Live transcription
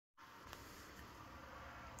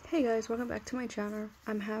Hey guys, welcome back to my channel.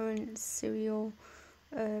 I'm having cereal,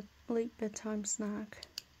 late bedtime snack.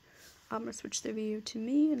 I'm gonna switch the video to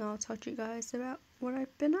me and I'll talk to you guys about what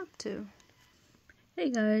I've been up to. Hey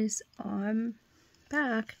guys, I'm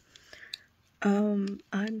back.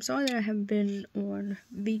 I'm sorry that I haven't been on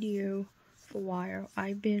video for a while.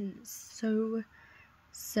 I've been so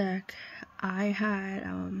sick. I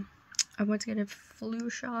went to get a flu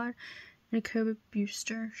shot and a COVID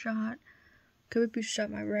booster shot. COVID booster shot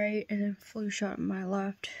my right and then flu shot my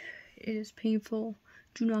left. It is painful.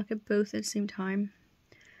 Do not get both at the same time.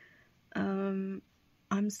 I'm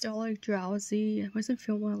still like drowsy. I wasn't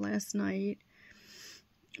feeling well last night.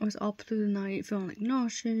 I was up through the night feeling like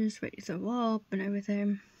nauseous, ready to throw up and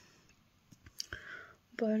everything.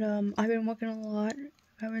 But I've been working a lot.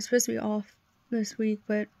 I was supposed to be off this week,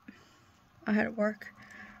 but I had to work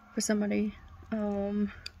for somebody.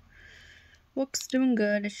 Work's doing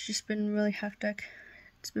good. It's just been really hectic.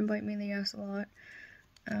 It's been biting me in the ass a lot.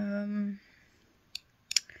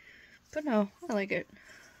 But no, I like it.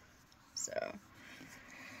 So,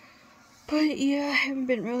 but yeah, I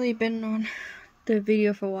haven't really been on the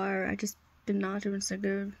video for a while. I just been not doing so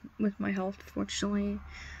good with my health, fortunately.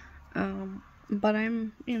 But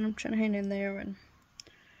I'm trying to hang in there and,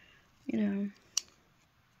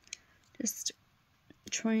 just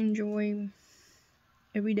try and enjoy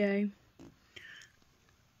every day.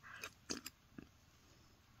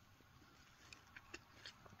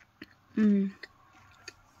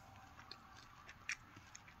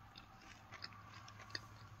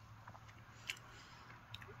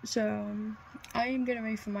 So, I am getting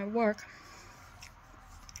ready for my work.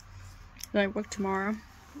 I work tomorrow.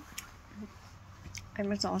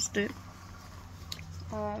 I'm exhausted.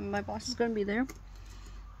 My boss is gonna be there.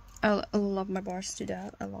 I love my boss to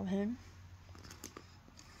death. I love him.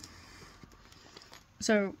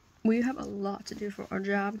 So, we have a lot to do for our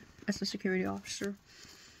job as a security officer.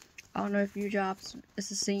 I don't know if your job is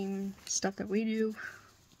the same stuff that we do.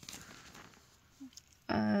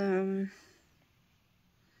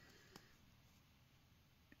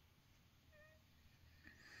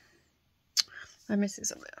 Let me see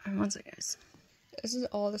something. One second, guys. This is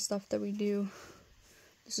all the stuff that we do.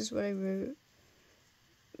 This is what I wrote.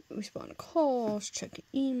 Respond to calls, check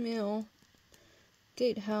email,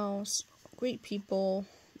 gatehouse, greet people.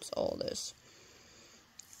 It's all this.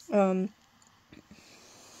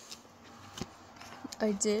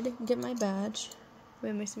 I did get my badge. Wait,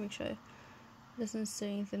 let me make sure it doesn't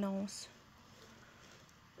say anything else.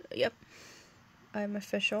 Yep. I'm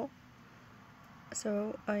official.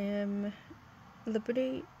 So I am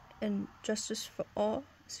Liberty and Justice for All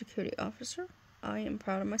security officer. I am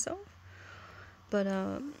proud of myself. But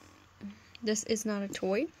this is not a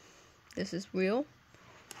toy. This is real.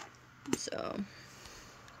 So,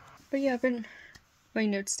 but yeah, I've been writing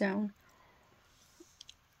notes down.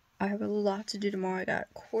 I have a lot to do tomorrow. I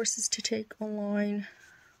got courses to take online.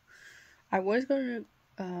 I was going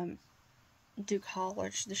to do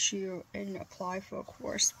college this year and apply for a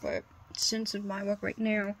course, but since my work right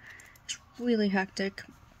now is really hectic,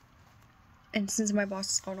 and since my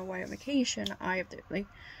boss is going away on vacation, I have to like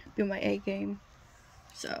be on my A game.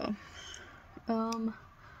 So,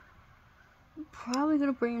 probably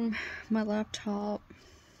gonna bring my laptop.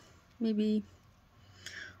 Maybe.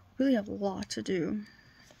 Really have a lot to do,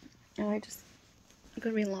 and I'm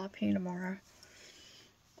gonna be in a lot of pain tomorrow.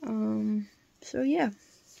 So yeah.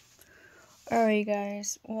 Alright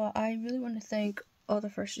guys, well, I really want to thank all the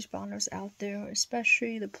first responders out there,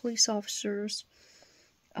 especially the police officers.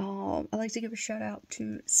 I'd like to give a shout out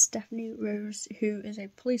to Stephanie Rose, who is a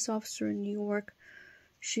police officer in New York.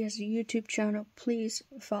 She has a YouTube channel. Please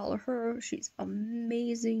follow her. She's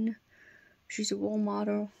amazing. She's a role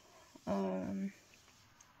model.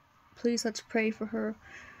 Please let's pray for her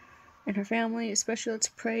and her family. Especially let's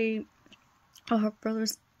pray all her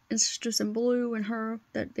brothers and sisters in blue and her,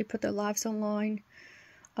 that they put their lives on line.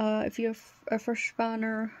 If you're a first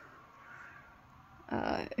responder,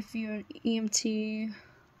 if you're an EMT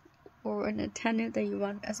or an attendant that you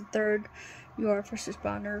run as a third, you are a first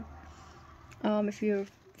responder. If you're a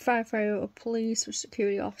firefighter or police or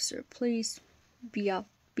security officer, please be out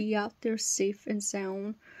there safe and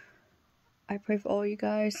sound. I pray for all you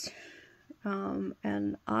guys.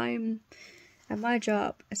 And I'm at my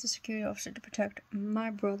job as a security officer to protect my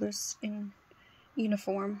brothers in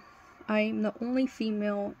uniform. I'm the only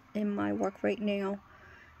female in my work right now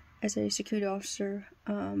as a security officer,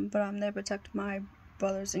 but I'm there to protect my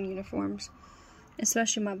brothers in uniforms,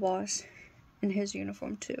 especially my boss in his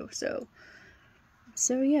uniform too. So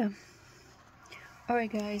yeah.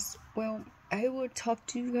 Alright guys, well, I will talk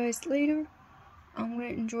to you guys later. I'm gonna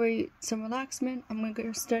enjoy some relaxation. I'm gonna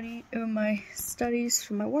go study in my studies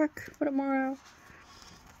for my work for tomorrow.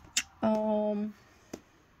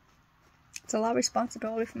 It's a lot of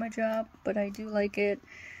responsibility for my job, but I do like it.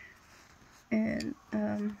 And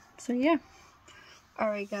so yeah.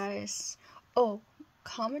 Alright guys. Oh,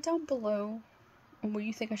 comment down below on what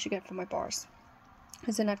you think I should get for my bars.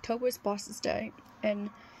 Because in October is Boss's Day, and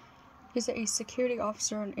he's a security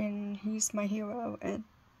officer, and he's my hero, and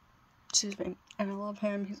excuse me, and I love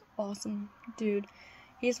him. He's awesome dude.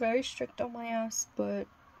 He's very strict on my ass, but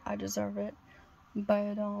I deserve it.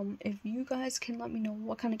 But if you guys can let me know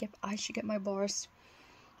what kind of gift I should get my boss.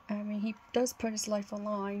 I mean, he does put his life on the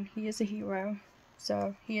line. He is a hero.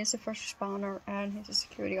 So he is a first responder and he's a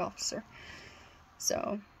security officer.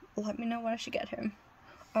 So let me know what I should get him.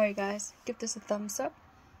 Alright guys, give this a thumbs up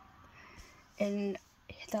and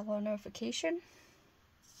hit that little notification.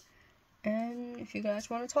 And if you guys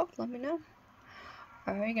want to talk, let me know.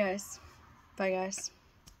 Alright guys. Bye guys.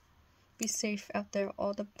 Be safe out there,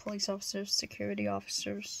 all the police officers, security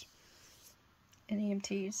officers, and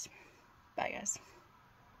EMTs. Bye guys.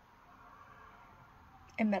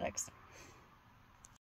 And medics.